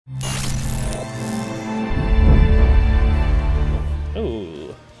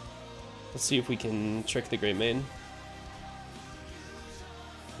Let's see if we can trick the Great Main.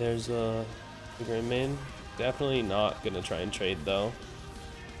 There's the Great Main. Definitely not gonna try and trade though.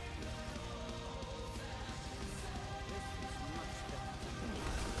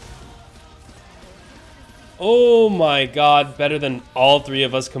 Oh my god, better than all three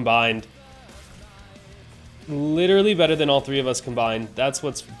of us combined. Literally better than all three of us combined. That's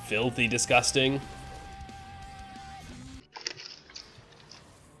what's filthy disgusting.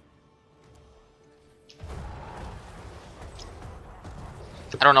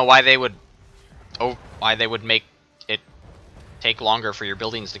 I don't know why they would make it take longer for your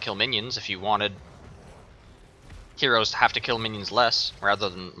buildings to kill minions if you wanted heroes to have to kill minions less rather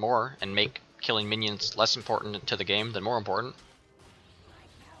than more, and make killing minions less important to the game than more important.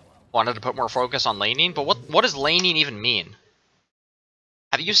 Wanted to put more focus on laning, but what does laning even mean?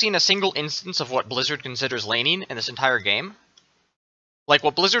 Have you seen a single instance of what Blizzard considers laning in this entire game? Like,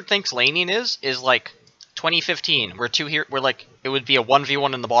 what Blizzard thinks laning is like 2015, where like it would be a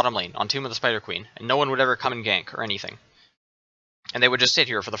 1v1 in the bottom lane on Tomb of the Spider Queen, and no one would ever come and gank or anything. And they would just sit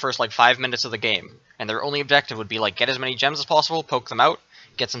here for the first like 5 minutes of the game, and their only objective would be like get as many gems as possible, poke them out,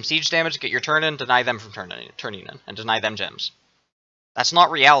 get some siege damage, get your turn in, deny them from turning in, and deny them gems. That's not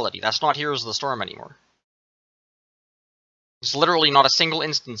reality. That's not Heroes of the Storm anymore. There's literally not a single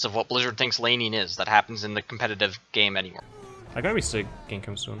instance of what Blizzard thinks laning is that happens in the competitive game anymore. I gotta be sick. Game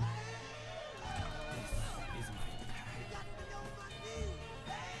comes soon.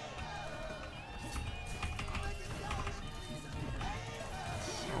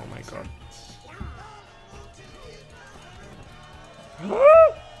 Oh my god.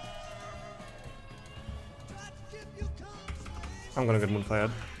 I'm gonna get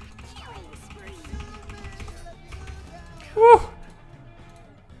moonfired. Woo!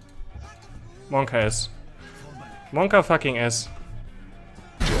 monkaS. Monka fucking S.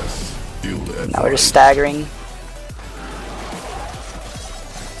 Now we're just staggering.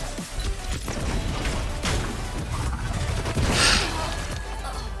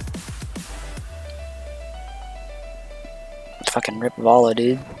 Fucking rip valla,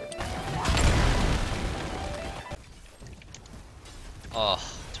 dude. Oh,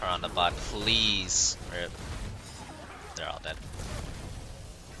 turn on the bot, please. Rip. They're all dead.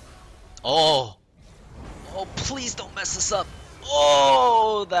 Oh! Oh, please don't mess this up.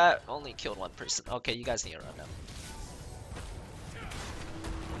 Oh, that only killed one person. Okay, you guys need to run now.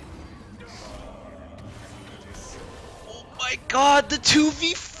 Oh my god, the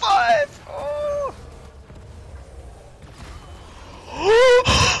 2v5! Oh!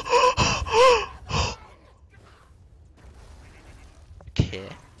 Okay.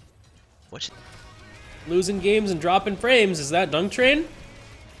 What? Losing games and dropping frames, is that DunkTrain?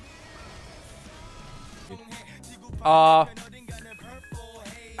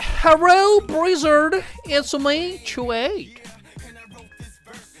 Hello, Brizzard. It's me, 28.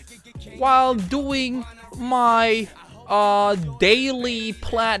 While doing my daily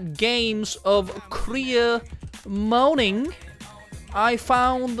plat games of Korea moaning, I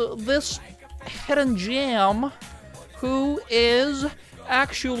found this hidden gem who is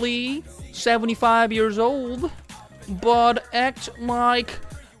actually 75 years old but acts like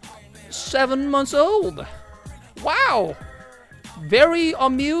 7 months old. Wow! Very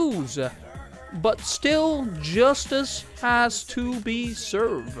amused, but still justice has to be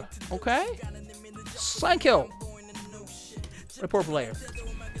served. Okay? Thank you. Report player.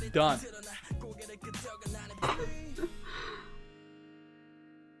 Done.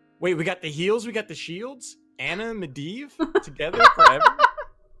 Wait, we got the heals, we got the shields? Anna and Medivh together forever?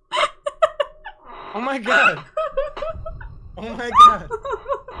 Oh my god! Oh my god!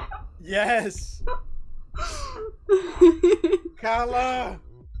 Yes! Kala!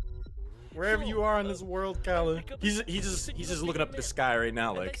 Wherever you are in this world, Kala. He's just looking up at the sky right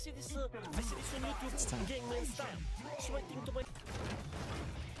now, like. It's time.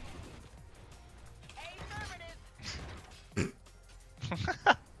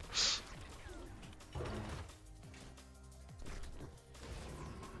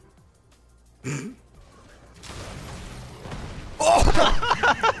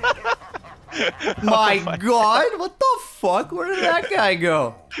 My god, what the fuck? Where did that guy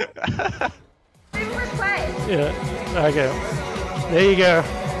go? Yeah, okay. There you go.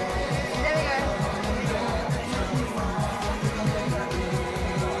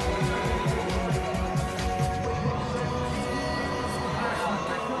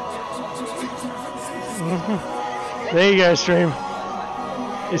 There you go, stream.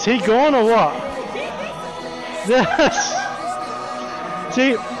 Is he gone or what? Yes.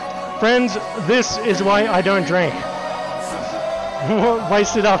 See, friends, this is why I don't drink.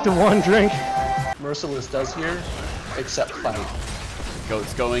 Wasted after one drink. Merciless does here, except fight.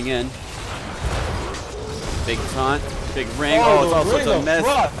 Goat's going in. Big taunt, big ring. Oh, it's all sorts of mess.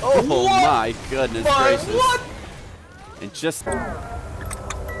 Oh what? My goodness gracious. What? And just...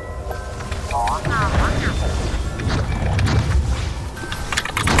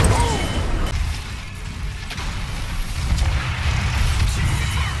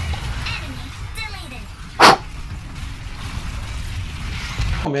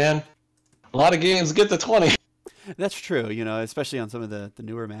 Oh man, a lot of games get to 20. That's true, you know, especially on some of the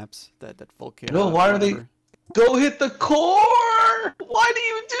newer maps that full care. No, why are they? Go hit the core! Why do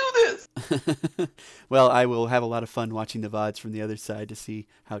you do this? Well, I will have a lot of fun watching the VODs from the other side to see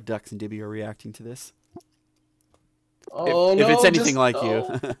how Ducks and Dibby are reacting to this. Oh, if it's anything like you.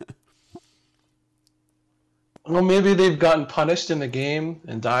 Well, maybe they've gotten punished in the game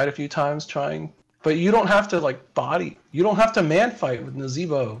and died a few times trying. But you don't have to, like, body. You don't have to man fight with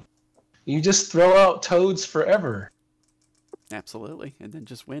Nazebo. You just throw out toads forever. Absolutely, and then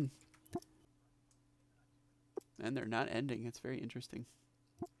just win. And they're not ending. It's very interesting.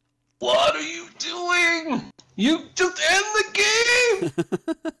 What are you doing? You just end the game!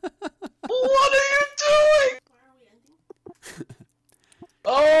 What are you doing?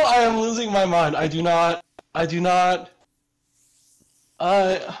 Oh, I am losing my mind. I do not.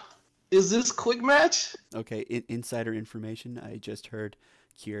 Is this quick match? Okay, insider information. I just heard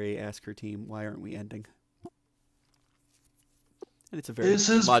Kyrie ask her team, why aren't we ending? And it's a very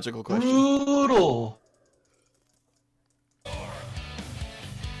logical question. This is brutal.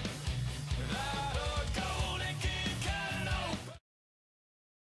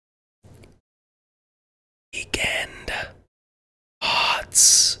 Weekend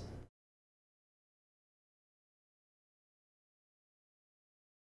HOTS.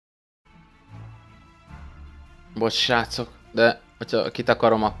 Bocs srácok, de hogyha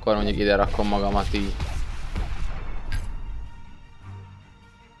kitakarom, akkor mondjuk ide rakom magamat így.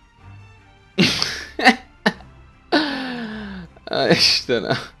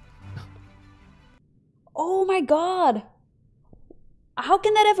 Istenem. Oh my god! How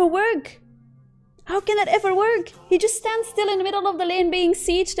can that ever work? How can that ever work? He just stands still in the middle of the lane being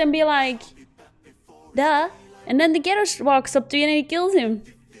sieged and be like, duh. And then the Gyarados walks up to you and he kills him.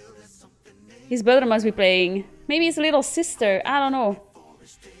 His brother must be playing. Maybe his little sister, I don't know.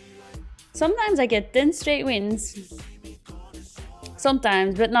 Sometimes I get 10 straight wins.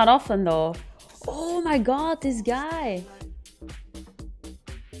 Sometimes, but not often though. Oh my god, this guy.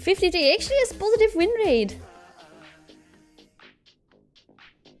 53 actually has positive win rate.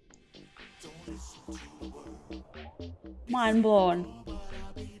 Mind blown.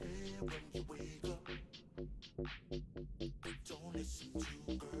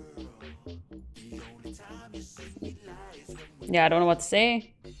 Yeah, I don't know what to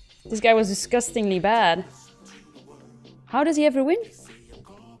say. This guy was disgustingly bad. How does he ever win?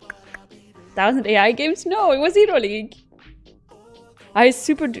 1000 AI games? No, it was Hero League. I was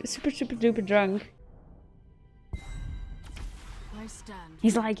super duper drunk.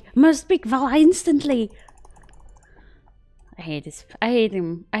 He's like, must pick Valla instantly. I hate this. I hate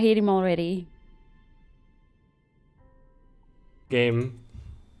him. I hate him already. Game.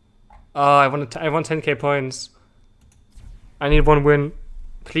 Oh, I want 10k points. I need one win.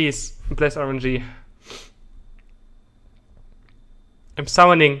 Please, bless RNG. I'm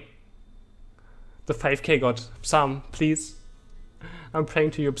summoning the 5k god. Psalm, please. I'm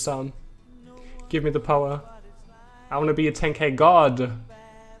praying to you, Psalm. Give me the power. I want to be a 10k god.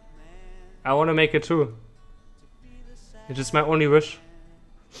 I want to make it too. It is my only wish.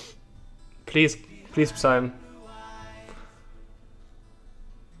 Please, please, Psalm.